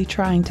graciously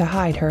trying to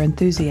hide her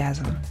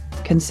enthusiasm,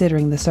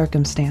 considering the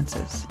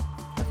circumstances.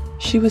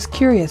 She was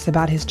curious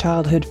about his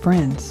childhood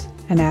friends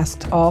and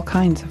asked all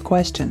kinds of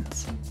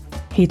questions.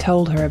 He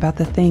told her about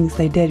the things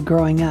they did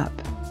growing up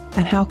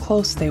and how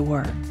close they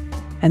were,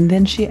 and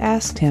then she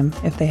asked him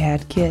if they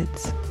had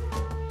kids.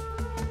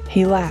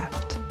 He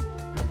laughed.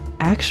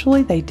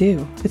 Actually, they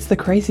do. It's the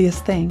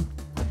craziest thing.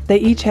 They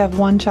each have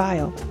 1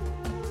 child.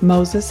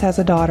 Moses has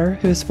a daughter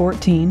who is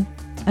 14,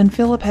 and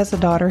Philip has a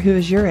daughter who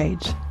is your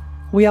age.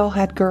 We all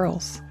had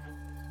girls.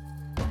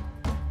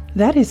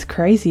 That is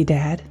crazy,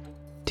 Dad.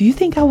 Do you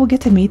think I will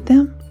get to meet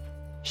them?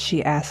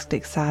 She asked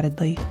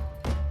excitedly.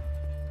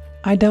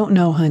 I don't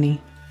know, honey,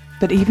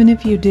 but even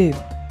if you do,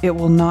 it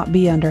will not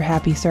be under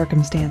happy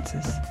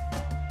circumstances,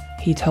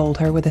 he told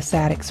her with a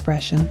sad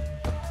expression.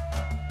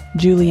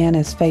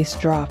 Juliana's face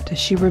dropped as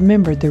she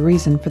remembered the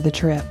reason for the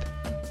trip.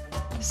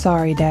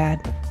 Sorry,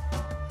 Dad.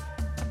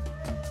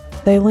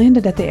 They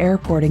landed at the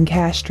airport in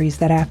Castries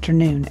that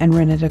afternoon and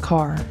rented a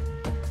car.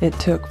 It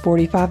took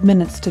 45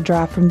 minutes to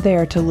drive from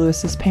there to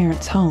Louis's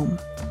parents' home,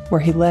 where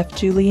he left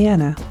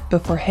Juliana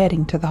before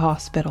heading to the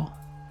hospital.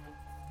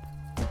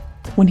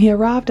 When he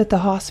arrived at the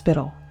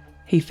hospital,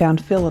 he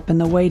found Philip in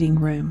the waiting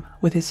room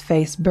with his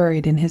face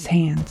buried in his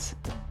hands.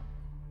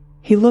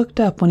 He looked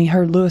up when he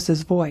heard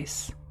Louis's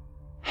voice.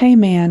 "Hey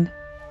man,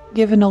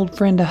 give an old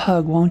friend a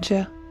hug, won't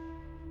you?"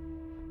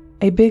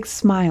 A big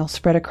smile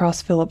spread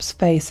across Philip's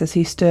face as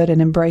he stood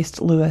and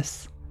embraced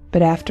Louis,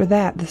 but after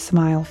that the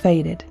smile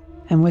faded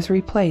and was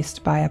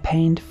replaced by a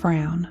pained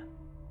frown.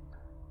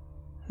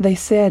 "They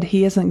said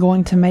he isn't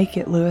going to make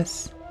it,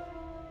 Louis.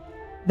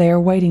 They are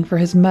waiting for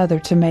his mother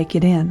to make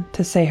it in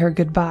to say her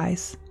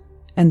goodbyes,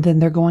 and then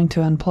they're going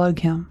to unplug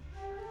him.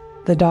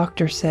 The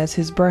doctor says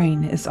his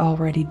brain is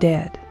already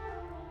dead."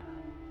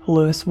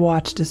 Louis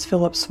watched as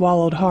Philip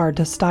swallowed hard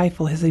to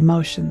stifle his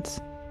emotions.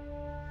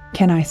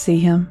 "Can I see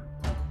him?"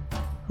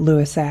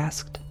 Louis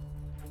asked.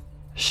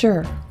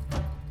 "Sure,"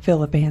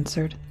 Philip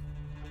answered.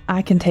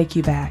 "I can take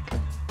you back.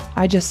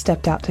 I just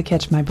stepped out to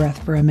catch my breath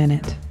for a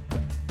minute."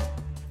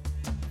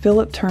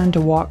 Philip turned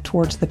to walk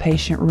towards the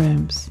patient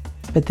rooms,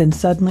 but then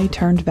suddenly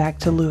turned back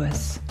to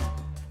Louis.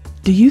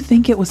 "Do you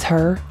think it was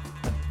her?"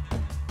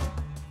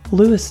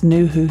 Louis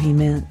knew who he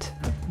meant,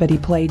 but he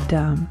played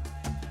dumb.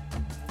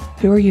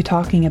 "Who are you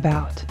talking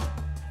about?"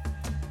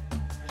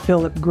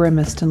 Philip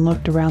grimaced and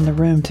looked around the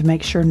room to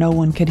make sure no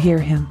one could hear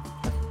him.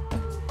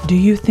 "Do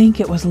you think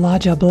it was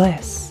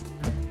Diablesse?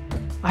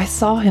 I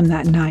saw him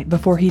that night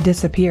before he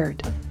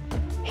disappeared.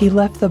 He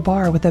left the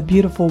bar with a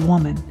beautiful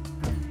woman,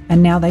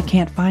 and now they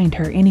can't find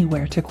her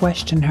anywhere to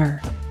question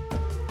her."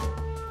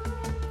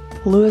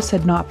 Louis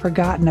had not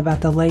forgotten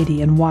about the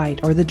lady in white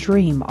or the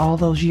dream all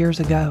those years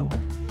ago.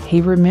 He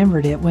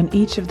remembered it when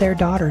each of their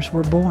daughters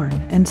were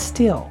born, and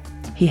still,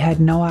 he had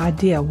no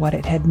idea what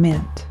it had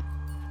meant.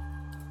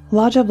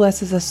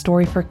 Diablesse is a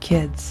story for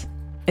kids.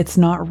 It's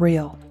not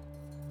real.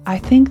 I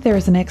think there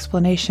is an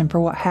explanation for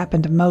what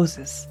happened to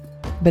Moses,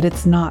 but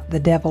it's not the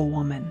devil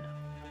woman.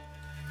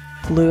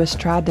 Louis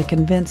tried to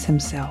convince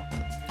himself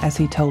as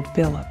he told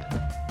Philip.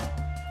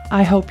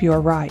 "I hope you are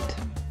right,"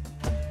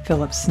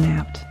 Philip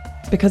snapped,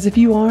 "because if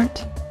you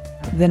aren't,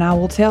 then I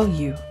will tell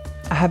you,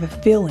 I have a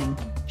feeling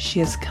she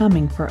is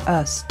coming for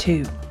us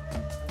too."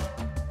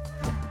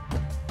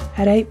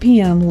 At 8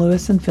 p.m.,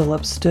 Louis and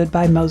Philip stood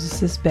by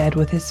Moses' bed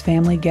with his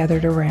family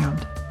gathered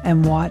around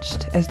and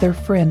watched as their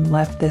friend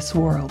left this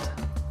world.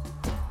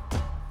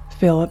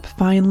 Philip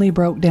finally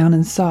broke down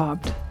and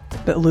sobbed,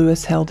 but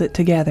Louis held it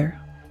together.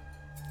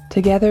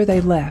 Together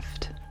they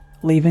left,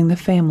 leaving the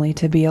family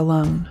to be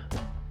alone.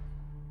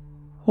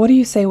 "What do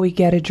you say we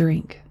get a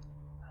drink?"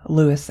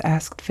 Louis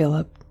asked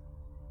Philip.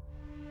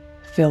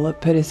 Philip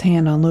put his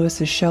hand on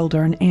Louis's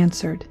shoulder and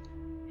answered,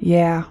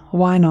 "Yeah,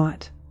 why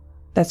not?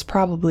 That's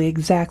probably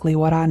exactly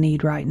what I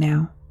need right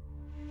now."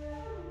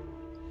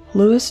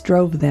 Louis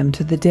drove them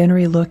to the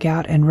Dennery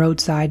Lookout and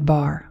Roadside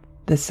Bar,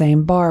 the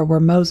same bar where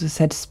Moses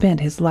had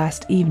spent his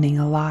last evening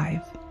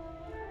alive.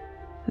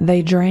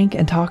 They drank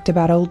and talked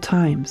about old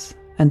times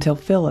until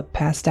Philip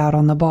passed out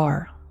on the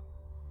bar.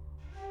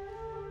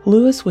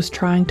 Louis was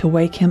trying to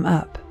wake him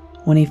up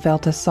when he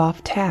felt a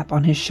soft tap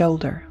on his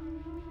shoulder.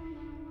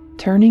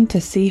 Turning to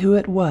see who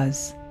it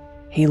was,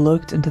 he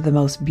looked into the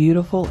most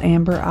beautiful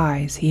amber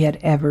eyes he had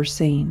ever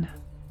seen.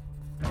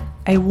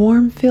 A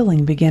warm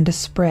feeling began to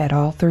spread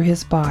all through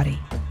his body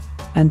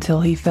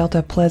until he felt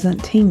a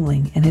pleasant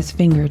tingling in his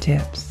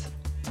fingertips.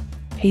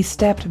 He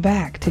stepped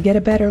back to get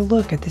a better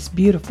look at this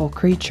beautiful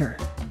creature.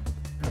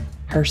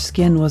 Her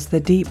skin was the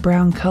deep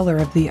brown color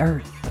of the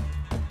earth.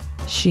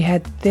 She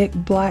had thick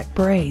black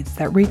braids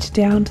that reached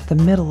down to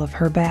the middle of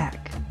her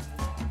back,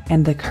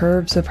 and the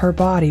curves of her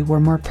body were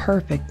more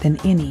perfect than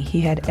any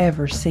he had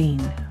ever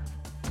seen.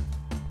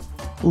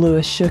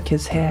 Louis shook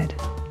his head,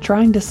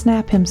 trying to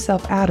snap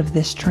himself out of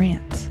this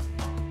trance.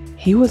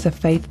 He was a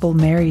faithful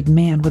married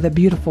man with a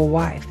beautiful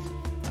wife,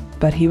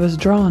 but he was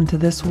drawn to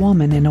this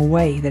woman in a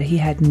way that he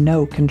had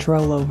no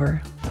control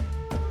over.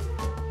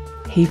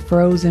 He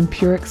froze in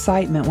pure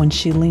excitement when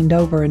she leaned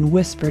over and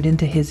whispered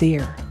into his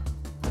ear,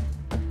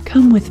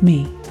 "Come with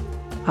me.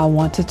 I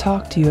want to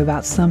talk to you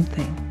about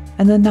something,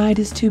 and the night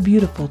is too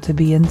beautiful to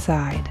be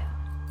inside."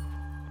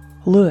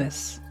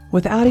 Louis,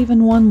 without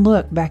even one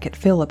look back at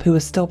Philip, who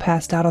was still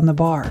passed out on the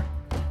bar,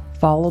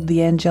 followed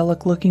the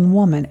angelic-looking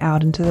woman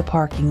out into the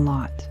parking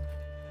lot.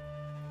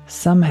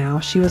 Somehow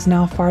she was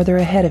now farther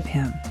ahead of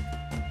him,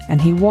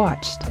 and he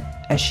watched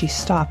as she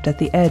stopped at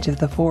the edge of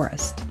the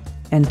forest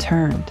and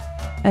turned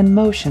and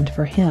motioned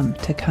for him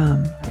to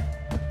come.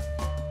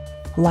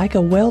 Like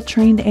a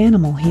well-trained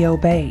animal, he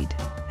obeyed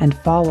and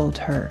followed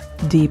her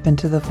deep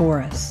into the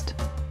forest.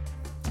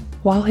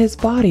 While his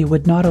body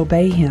would not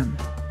obey him,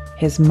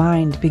 his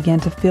mind began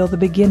to feel the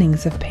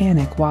beginnings of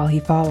panic while he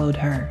followed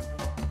her.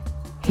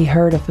 He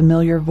heard a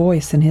familiar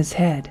voice in his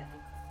head.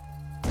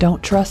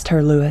 "Don't trust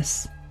her,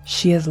 Louis.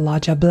 She is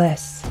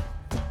Diablesse.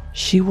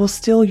 She will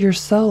steal your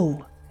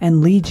soul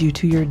and lead you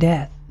to your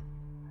death.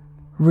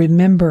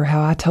 Remember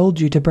how I told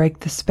you to break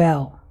the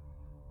spell."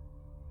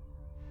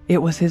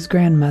 It was his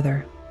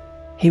grandmother.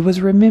 He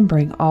was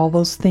remembering all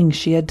those things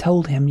she had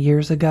told him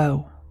years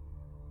ago.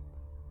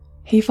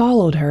 He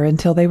followed her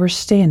until they were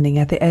standing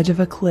at the edge of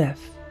a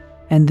cliff,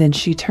 and then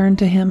she turned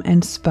to him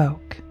and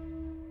spoke.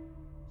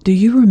 "Do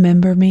you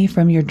remember me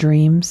from your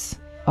dreams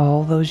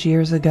all those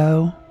years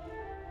ago?"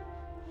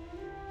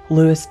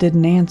 Louis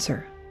didn't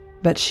answer,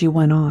 but she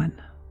went on.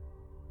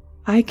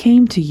 "I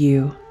came to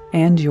you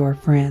and your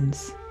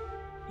friends.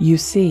 You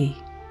see,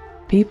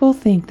 people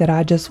think that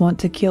I just want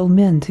to kill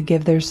men to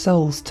give their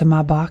souls to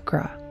my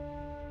Bakra,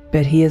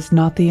 but he is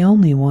not the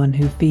only one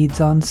who feeds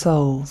on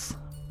souls."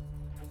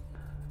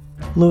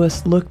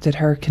 Louis looked at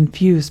her,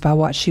 confused by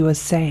what she was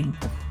saying.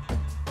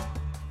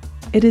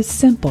 "It is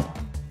simple,"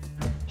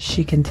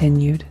 she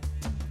continued.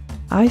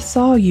 "I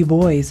saw you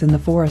boys in the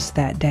forest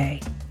that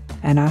day,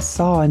 and I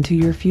saw into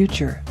your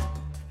future.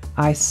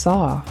 I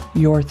saw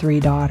your 3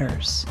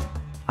 daughters.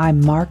 I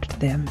marked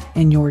them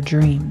in your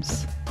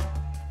dreams."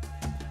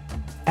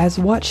 As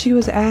what she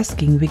was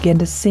asking began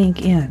to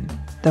sink in,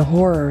 the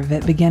horror of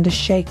it began to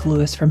shake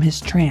Louis from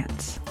his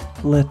trance,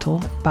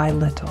 little by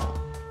little.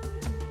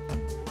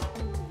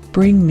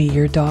 "Bring me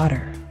your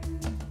daughter,"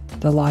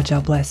 the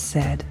Diablesse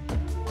said,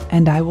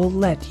 "and I will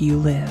let you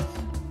live.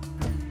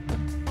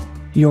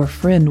 Your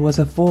friend was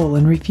a fool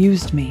and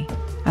refused me,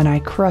 and I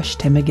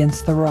crushed him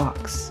against the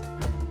rocks.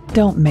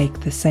 Don't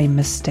make the same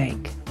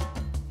mistake,"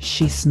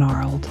 she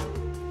snarled.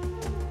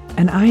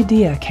 An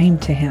idea came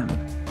to him,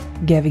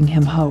 giving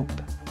him hope.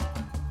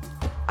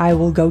 "I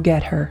will go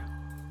get her."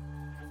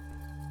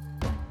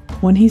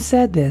 When he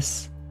said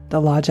this,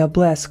 the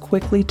Diablesse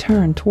quickly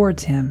turned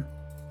towards him,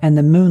 and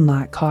the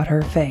moonlight caught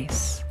her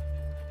face.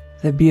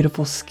 The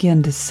beautiful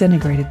skin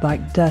disintegrated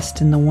like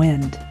dust in the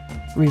wind,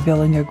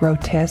 revealing a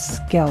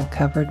grotesque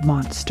scale-covered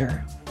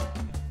monster.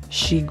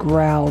 She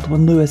growled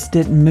when Louis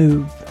didn't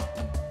move.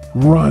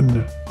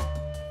 "Run!"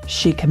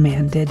 she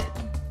commanded.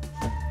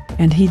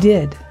 And he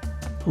did.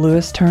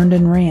 Louis turned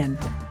and ran,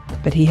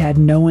 but he had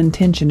no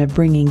intention of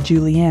bringing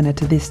Juliana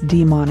to this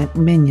demonic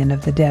minion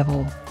of the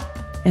devil.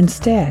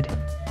 Instead,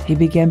 he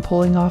began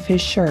pulling off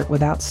his shirt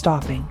without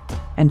stopping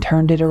and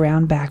turned it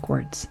around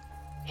backwards.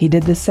 He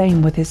did the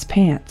same with his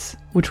pants,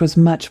 which was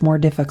much more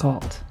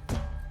difficult.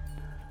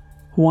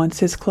 Once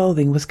his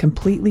clothing was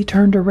completely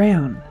turned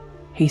around,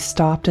 he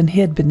stopped and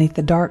hid beneath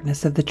the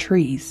darkness of the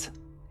trees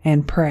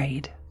and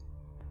prayed.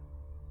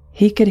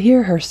 He could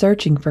hear her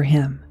searching for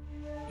him,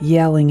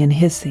 yelling and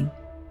hissing,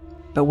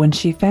 but when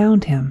she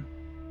found him,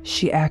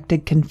 she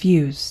acted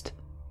confused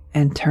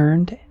and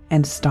turned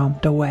and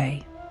stomped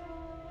away.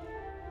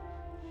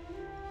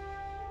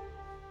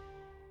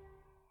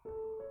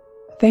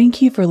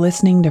 Thank you for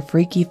listening to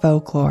Freaky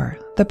Folklore,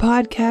 the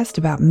podcast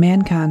about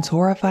mankind's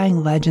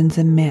horrifying legends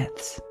and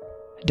myths.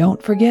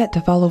 Don't forget to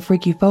follow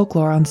Freaky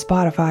Folklore on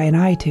Spotify and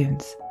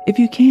iTunes. If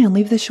you can,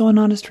 leave the show an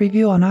honest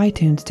review on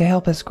iTunes to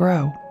help us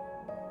grow.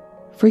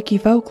 Freaky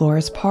Folklore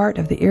is part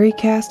of the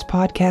EerieCast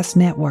podcast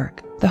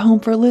network, the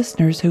home for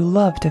listeners who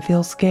love to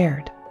feel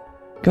scared.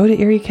 Go to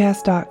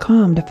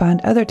EerieCast.com to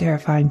find other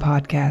terrifying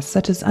podcasts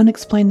such as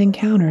Unexplained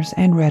Encounters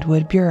and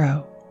Redwood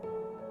Bureau.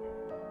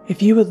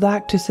 If you would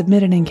like to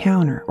submit an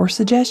encounter or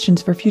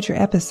suggestions for future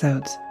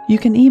episodes, you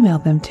can email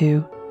them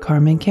to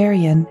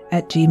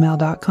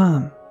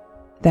carmancarrion@gmail.com.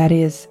 That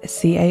is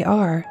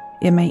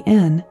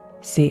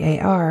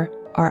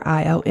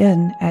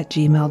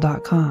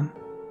carmancarrion@gmail.com.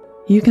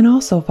 You can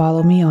also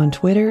follow me on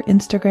Twitter,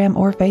 Instagram,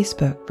 or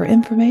Facebook for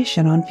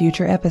information on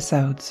future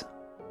episodes.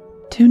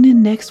 Tune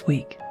in next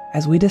week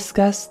as we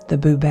discuss the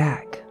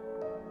Bubak,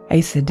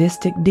 a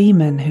sadistic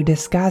demon who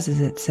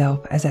disguises itself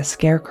as a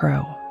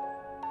scarecrow.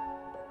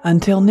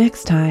 Until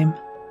next time,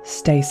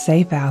 stay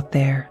safe out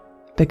there,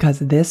 because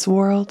this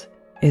world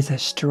is a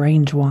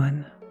strange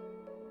one.